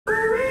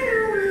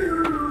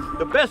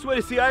The best way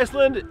to see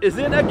Iceland is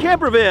in a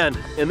camper van.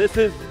 And this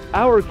is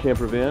our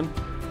camper van,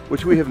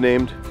 which we have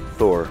named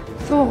Thor.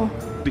 Thor.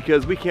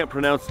 Because we can't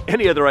pronounce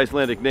any other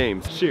Icelandic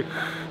names.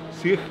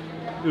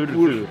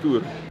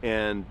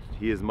 And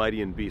he is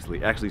mighty and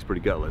beastly. Actually, he's pretty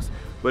gutless.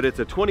 But it's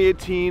a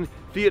 2018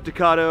 Fiat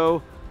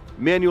Ducato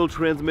manual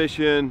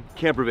transmission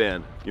camper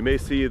van. You may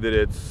see that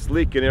it's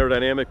sleek and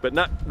aerodynamic, but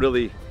not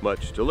really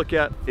much to look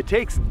at. It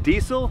takes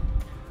diesel,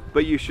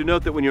 but you should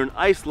note that when you're in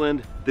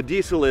Iceland, the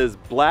diesel is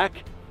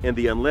black and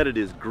the unleaded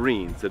is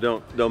green, so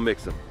don't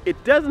mix them.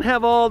 It doesn't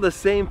have all the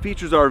same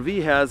features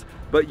RV has,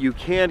 but you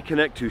can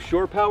connect to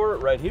shore power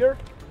right here,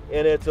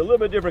 and it's a little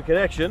bit different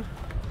connection.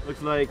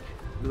 Looks like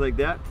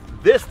that.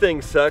 This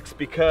thing sucks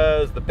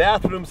because the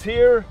bathroom's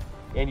here,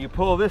 and you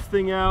pull this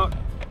thing out,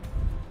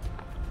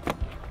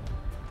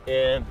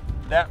 and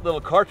that little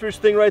cartridge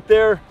thing right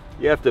there,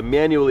 you have to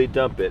manually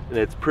dump it, and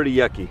it's pretty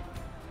yucky.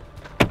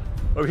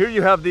 Over here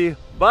you have the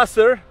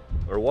Wasser,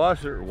 or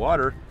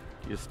water.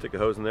 You just stick a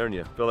hose in there and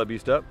you fill that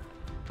beast up.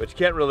 But you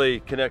can't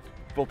really connect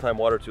full-time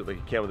water to it like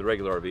you can with a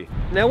regular RV.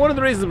 Now, one of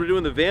the reasons we're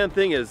doing the van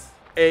thing is,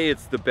 A,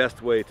 it's the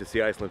best way to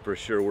see Iceland for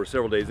sure. We're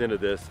several days into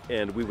this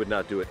and we would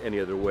not do it any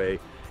other way.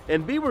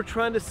 And B, we're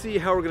trying to see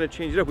how we're gonna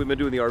change it up. We've been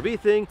doing the RV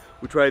thing.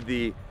 We tried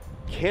the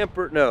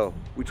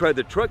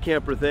truck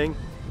camper thing,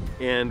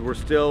 and we're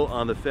still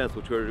on the fence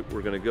which way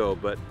we're gonna go.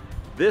 But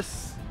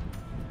this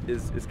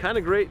is kind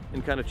of great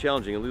and kind of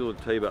challenging, and Lee will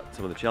tell you about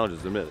some of the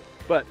challenges in a minute.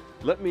 But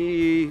let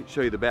me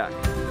show you the back.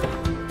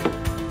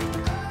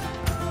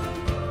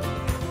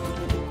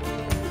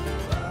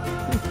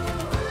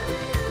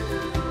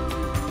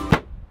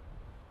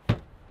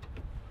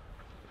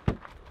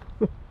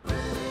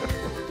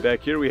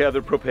 Back here we have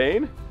the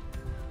propane.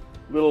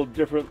 Little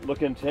different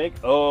looking tank.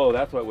 Oh,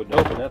 that's why it wouldn't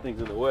open. That thing's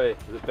in the way.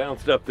 It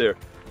bounced up there.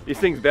 These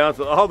things bounce.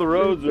 All the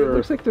roads are... It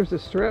looks like there's a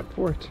strap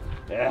for it.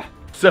 Yeah.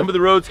 Some of the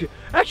roads...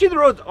 Actually, the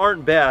roads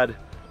aren't bad,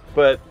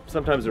 but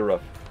sometimes they're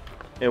rough.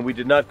 And we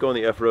did not go on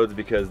the F roads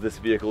because this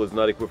vehicle is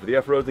not equipped for the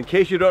F roads. In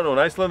case you don't know, in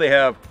Iceland they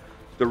have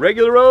the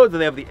regular roads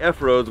and they have the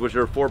F roads, which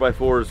are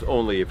 4x4s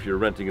only if you're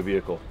renting a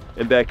vehicle.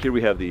 And back here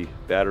we have the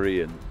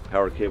battery and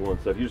power cable and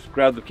stuff. You just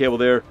grab the cable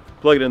there,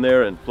 plug it in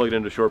there, and plug it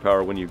into shore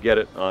power when you get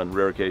it on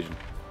rare occasion.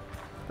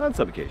 On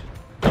some occasion.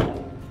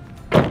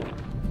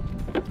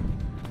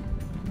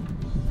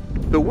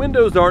 The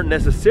windows aren't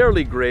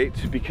necessarily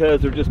great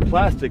because they're just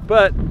plastic,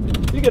 but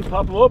you can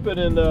pop them open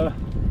and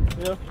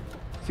you know,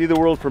 see the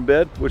world from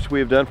bed, which we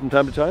have done from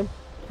time to time.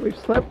 We've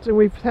slept and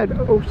we've had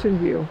ocean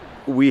view.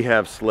 We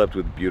have slept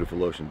with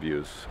beautiful ocean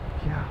views.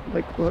 Yeah,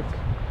 like look.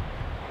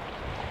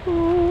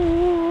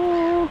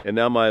 And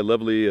now my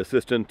lovely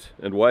assistant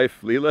and wife,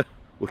 Leela,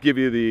 will give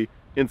you the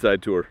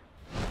inside tour.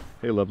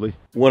 Hey, lovely.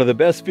 One of the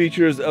best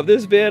features of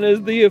this van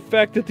is the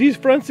fact that these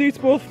front seats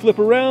both flip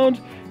around,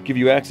 give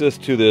you access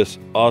to this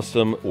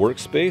awesome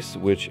workspace,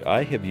 which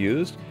I have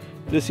used.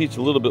 This seat's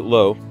a little bit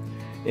low.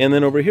 And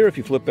then over here, if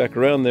you flip back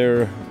around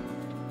there,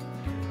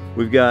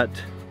 we've got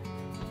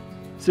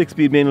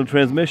 6-speed manual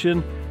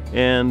transmission,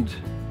 and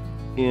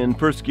in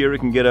first gear, it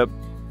can get up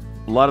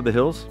a lot of the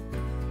hills,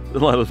 a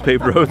lot of those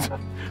paved roads,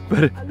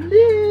 but a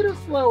little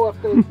slow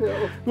up those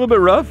hills. A little bit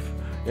rough.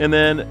 And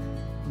then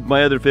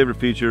my other favorite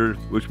feature,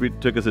 which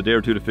took us a day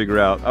or two to figure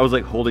out, I was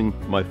like holding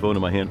my phone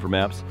in my hand for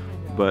maps,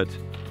 but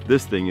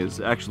this thing is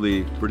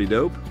actually pretty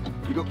dope.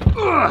 You go,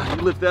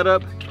 you lift that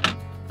up,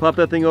 pop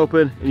that thing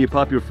open, and you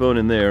pop your phone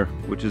in there,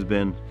 which has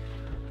been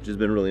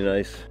really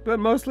nice. But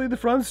mostly the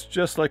front's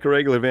just like a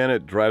regular van.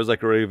 It drives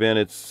like a regular van.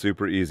 It's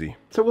super easy.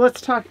 So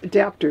let's talk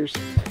adapters.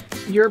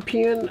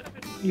 European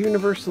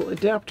universal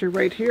adapter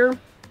right here.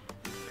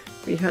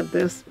 We had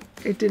this,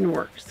 it didn't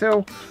work.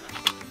 So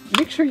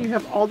make sure you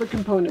have all the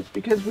components,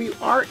 because we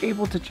are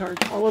able to charge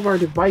all of our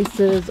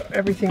devices,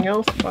 everything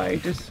else, by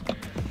just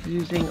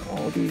using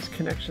all these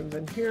connections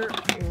in here.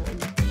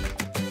 And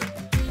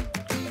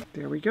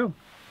there we go.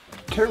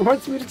 Karen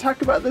wants me to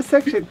talk about this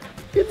section.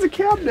 It's a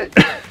cabinet,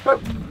 but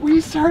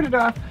we started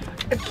off,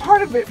 and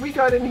part of it we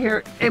got in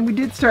here and we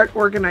did start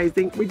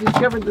organizing. We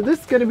discovered that this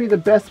is going to be the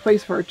best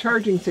place for our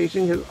charging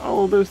station because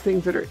all of those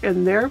things that are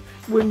in there.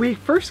 When we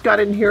first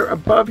got in here,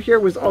 above here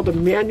was all the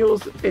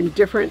manuals and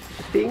different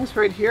things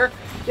right here.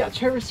 Yeah,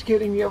 Trevor's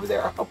getting me over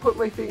there. I'll put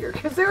my finger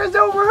because there is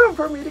no room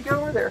for me to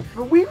go over there.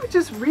 But we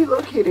just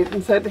relocated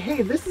and said,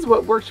 hey, this is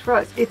what works for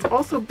us. It's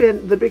also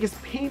been the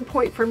biggest pain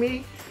point for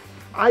me.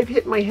 I've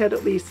hit my head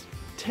at least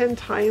 10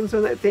 times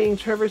on that thing.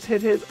 Trevor's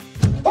hit his.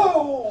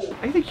 Oh!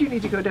 I think you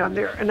need to go down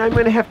there, and I'm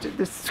going to have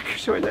to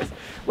show this.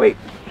 Wait,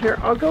 here,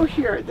 I'll go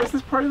here. This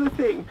is part of the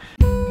thing.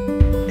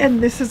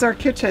 And this is our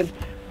kitchen.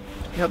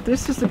 Now,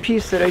 this is the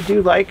piece that I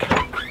do like.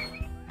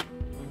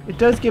 It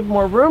does give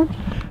more room.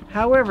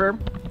 However,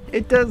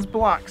 it does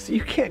block, so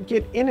you can't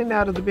get in and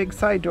out of the big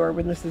side door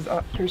when this is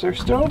up. Here's our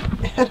stove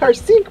and our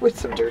sink with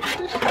some dirty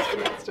dishes in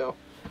it still.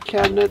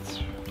 Cabinets,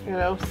 You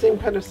know, same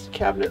kind of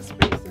cabinet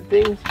space and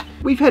things.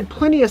 We've had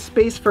plenty of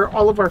space for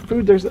all of our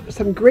food. There's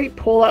some great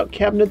pull-out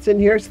cabinets in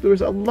here, so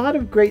there's a lot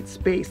of great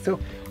space. So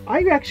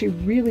I actually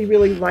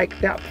really like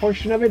that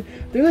portion of it.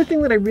 The other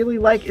thing that I really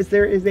like is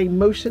there is a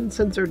motion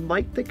censored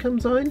light that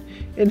comes on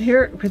in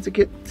here because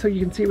so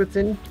you can see what's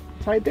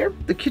inside there.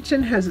 The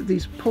kitchen has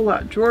these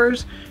pull-out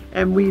drawers,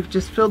 and we've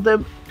just filled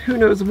them. Who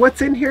knows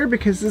what's in here,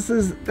 because this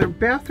is the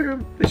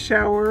bathroom, the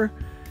shower,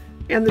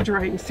 and the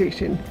drying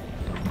station.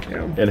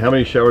 And how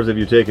many showers have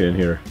you taken in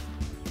here?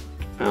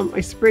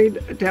 I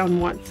sprayed down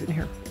once in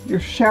here.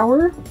 Your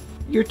shower,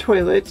 your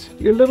toilet,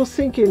 your little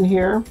sink in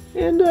here,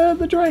 and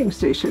the drying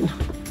station.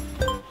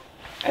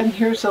 And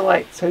here's the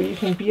light, so you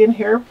can be in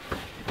here,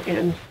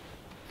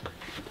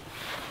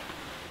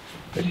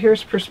 but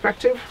here's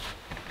perspective,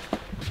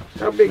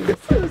 how big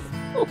this is.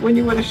 When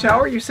you want to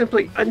shower, you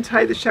simply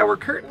untie the shower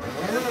curtain,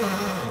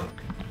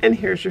 and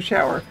here's your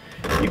shower.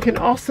 You can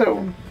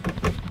also,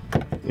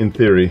 in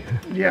theory,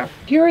 yeah.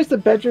 Here is the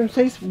bedroom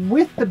space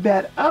with the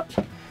bed up.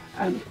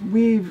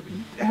 We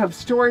have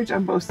storage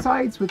on both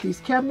sides with these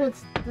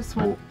cabinets. This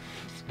one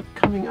is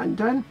coming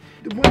undone.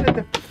 One of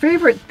the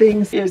favorite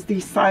things is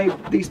these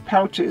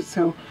pouches.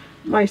 So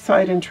my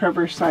side and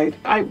Trevor's side.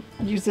 I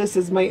use this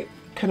as my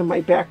kind of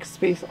my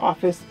backspace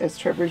office as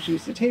Trevor's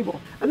used the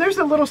table. And there's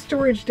a little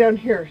storage down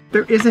here.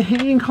 There is a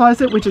hanging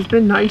closet, which has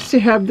been nice to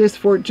have this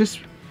for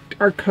just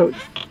our coats.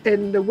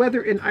 And the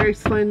weather in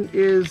Iceland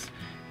is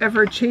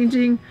ever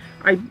changing.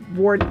 I've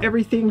worn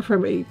everything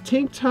from a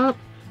tank top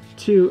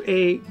to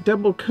a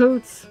double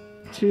coats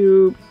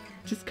to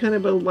just kind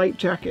of a light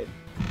jacket.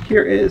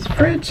 Here is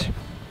fridge.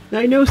 Now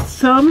I know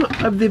some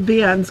of the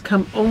vans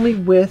come only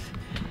with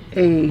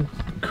a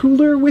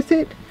cooler with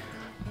it.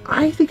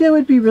 I think that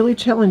would be really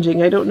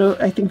challenging. I don't know.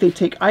 I think they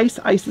take ice.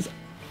 Ice is,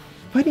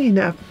 funny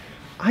enough,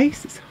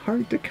 ice is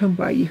hard to come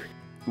by.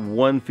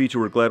 One feature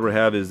we're glad we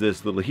have is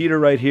this little heater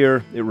right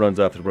here. It runs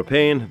off the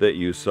propane that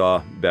you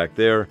saw back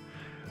there.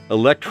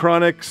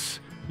 Electronics.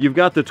 You've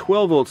got the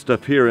 12 volt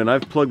stuff here, and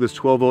I've plugged this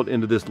 12 volt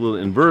into this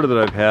little inverter that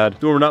I've had.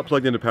 So when we're not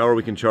plugged into power,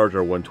 we can charge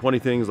our 120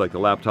 things like the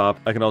laptop.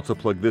 I can also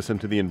plug this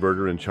into the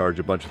inverter and charge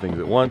a bunch of things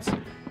at once.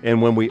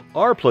 And when we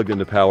are plugged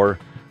into power,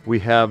 we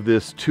have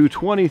this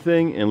 220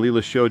 thing, and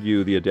Leela showed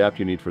you the adapter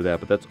you need for that,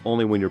 but that's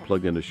only when you're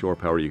plugged into shore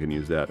power you can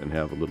use that and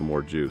have a little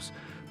more juice.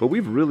 But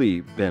we've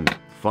really been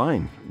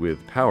fine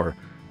with power.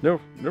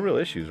 No real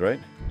issues, right?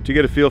 To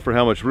get a feel for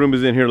how much room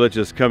is in here, let's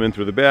just come in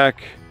through the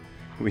back.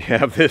 We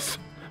have this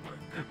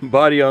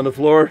body on the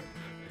floor.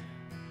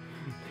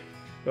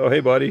 Oh, hey,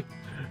 buddy.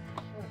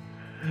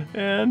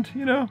 And,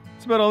 you know,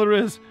 that's about all there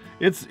is.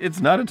 It's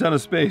not a ton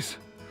of space.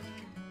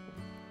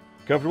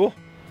 Comfortable?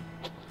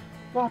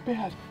 Not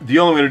bad. The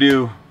only way to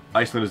do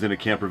Iceland is in a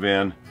camper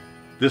van.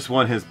 This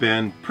one has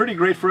been pretty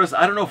great for us.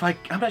 I don't know if I'm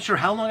not sure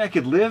how long I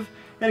could live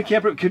in a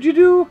camper. Could you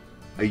do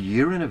a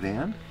year in a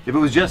van? If it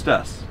was just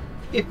us?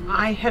 If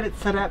I had it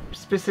set up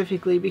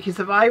specifically, because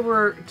if I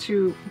were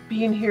to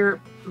be in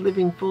here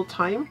living full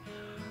time,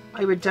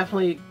 I would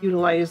definitely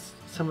utilize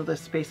some of the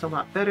space a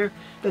lot better.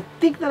 The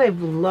thing that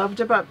I've loved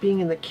about being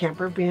in the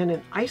camper van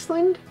in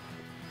Iceland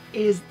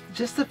is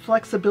just the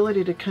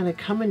flexibility to kind of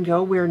come and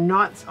go. We're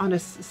not on a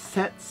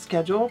set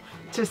schedule.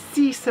 To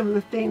see some of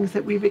the things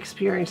that we've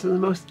experienced in the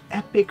most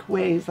epic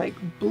ways, like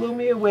blew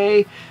me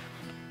away,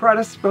 brought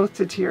us both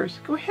to tears.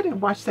 Go ahead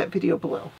and watch that video below.